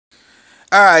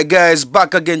Alright guys,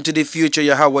 back again to the future.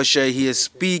 Yahweh Shai here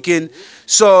speaking.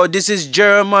 So this is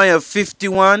Jeremiah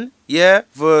 51, yeah,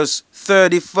 verse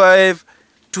 35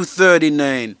 to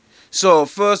 39. So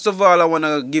first of all, I want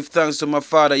to give thanks to my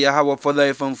Father Yahweh for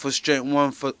life and for strength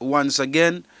once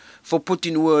again, for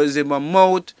putting words in my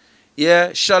mouth.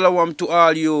 Yeah, shalom to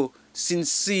all you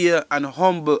sincere and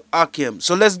humble Akim.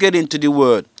 So let's get into the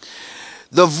word.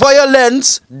 The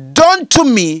violence done to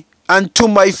me and to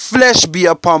my flesh be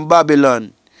upon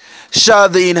Babylon, shall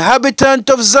the inhabitant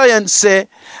of Zion say,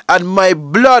 and my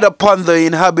blood upon the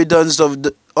inhabitants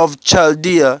of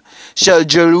Chaldea shall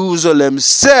Jerusalem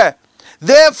say.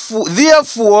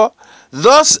 Therefore,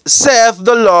 thus saith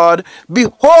the Lord,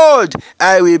 behold,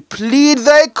 I will plead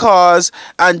thy cause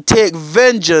and take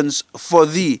vengeance for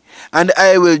thee, and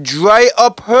I will dry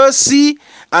up her sea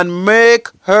and make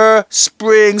her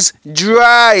springs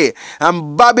dry,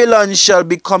 and Babylon shall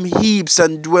become heaps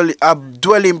and a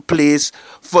dwelling place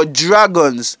for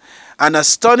dragons, an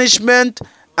astonishment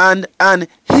and an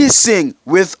hissing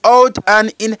without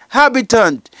an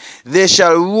inhabitant. They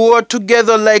shall roar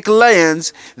together like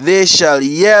lions, they shall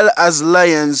yell as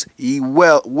lions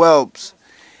whelps.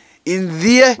 In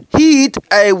their heat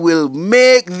I will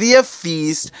make their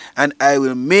feast, and I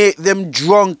will make them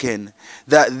drunken,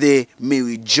 that they may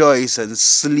rejoice and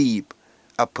sleep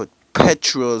a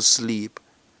perpetual sleep,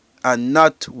 and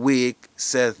not wake,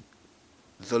 saith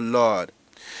the Lord.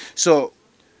 So,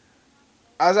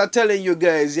 as I'm telling you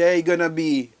guys, yeah, it's gonna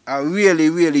be a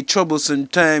really troublesome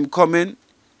time coming,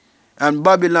 and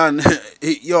Babylon,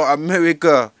 yo,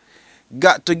 America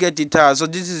got to get it out. So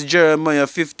this is Jeremiah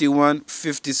 51,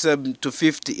 57 to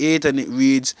 58, and it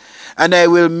reads, and I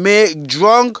will make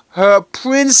drunk her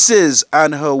princes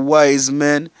and her wise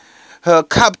men, her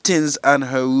captains and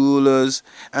her rulers,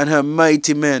 and her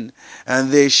mighty men,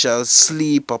 and they shall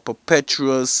sleep a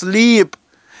perpetual sleep,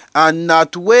 and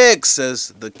not wake,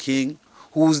 says the King,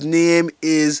 whose name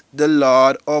is the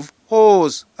Lord of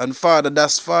hosts. And Father,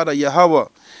 that's Father Yahweh.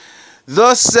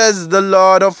 Thus says the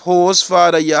Lord of hosts,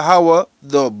 Father Yahweh,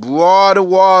 the broad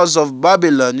walls of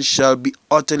Babylon shall be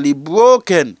utterly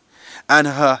broken, and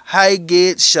her high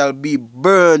gates shall be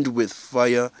burned with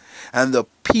fire, and the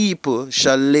people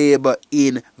shall labor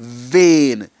in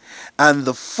vain, and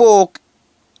the folk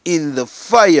in the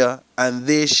fire, and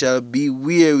they shall be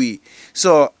weary.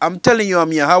 So I'm telling you,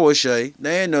 I'm Yahweh Shai. That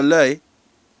ain't no lie.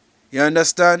 You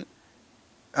understand?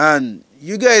 And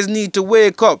you guys need to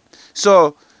wake up.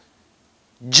 So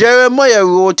Jeremiah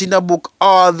wrote in a book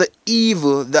all the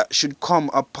evil that should come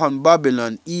upon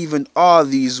Babylon, even all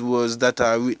these words that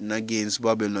are written against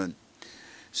Babylon.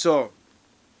 So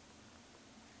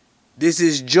this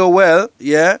is Joel,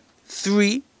 yeah,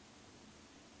 3,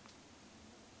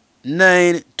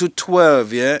 9 to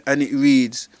 12, yeah, and it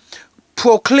reads,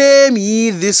 proclaim ye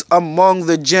this among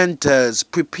the Gentiles,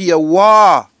 prepare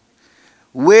war.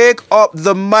 Wake up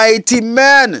the mighty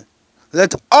men.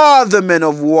 Let all the men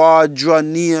of war draw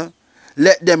near.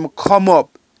 Let them come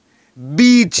up.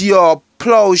 Beat your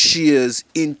plowshares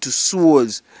into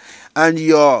swords, and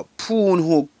your pruning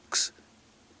hooks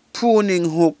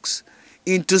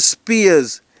into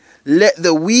spears. Let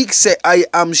the weak say, I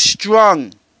am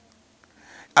strong.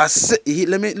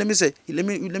 Let me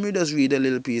just read a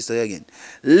little piece again.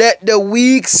 Let the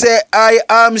weak say, I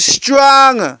am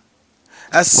strong.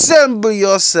 Assemble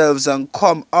yourselves and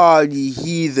come, all ye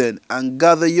heathen, and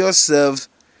gather yourselves.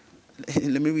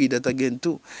 Let me read that again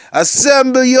too.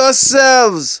 Assemble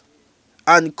yourselves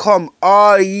and come,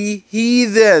 all ye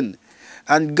heathen,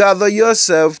 and gather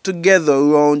yourselves together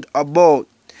round about.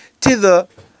 Thither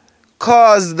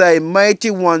cause thy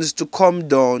mighty ones to come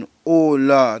down, O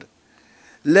Lord.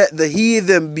 Let the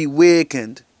heathen be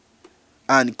wakened,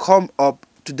 and come up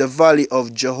to the valley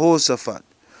of Jehoshaphat.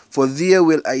 For there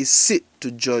will I sit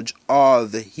to judge all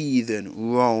the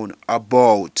heathen round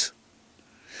about.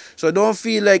 So don't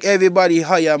feel like everybody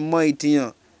high and mighty.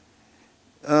 You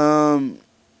know?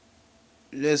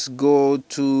 Let's go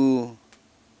to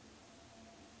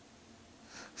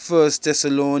 1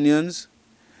 Thessalonians.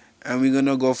 And we're going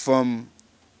to go from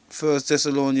 1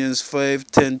 Thessalonians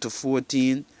 5, 10 to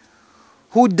 14.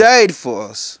 Who died for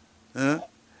us?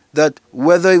 That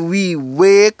whether we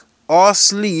wake or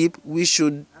sleep, we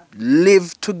should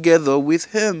live together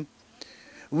with him.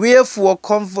 Wherefore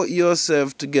comfort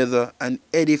yourselves together and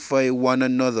edify one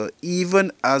another,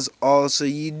 even as also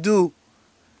ye do.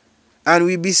 And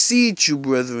we beseech you,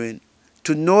 brethren,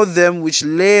 to know them which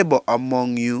labor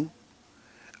among you,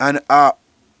 and are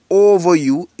over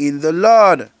you in the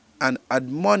Lord, and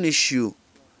admonish you,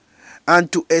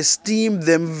 and to esteem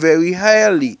them very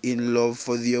highly in love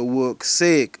for their work's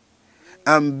sake,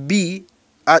 and be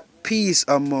at peace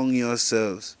among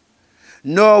yourselves.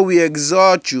 Now we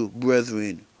exhort you,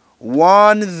 brethren,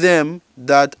 warn them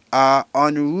that are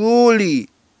unruly,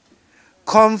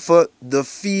 comfort the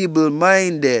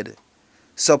feeble-minded,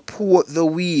 support the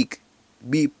weak,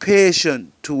 be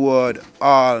patient toward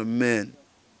all men.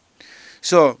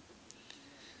 So,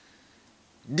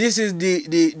 this is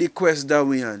the quest that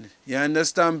we on. You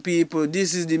understand, people?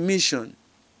 This is the mission.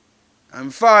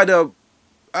 And Father,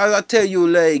 as I tell you,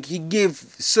 like, He give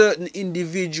certain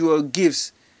individual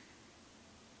gifts.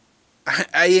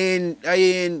 I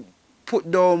ain't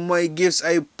put down my gifts.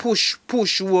 I push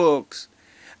works.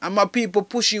 And my people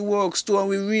pushing works too, and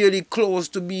we're really close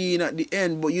to being at the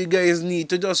end. But you guys need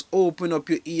to just open up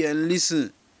your ear and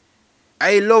listen.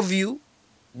 I love you.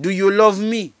 Do you love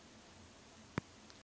me?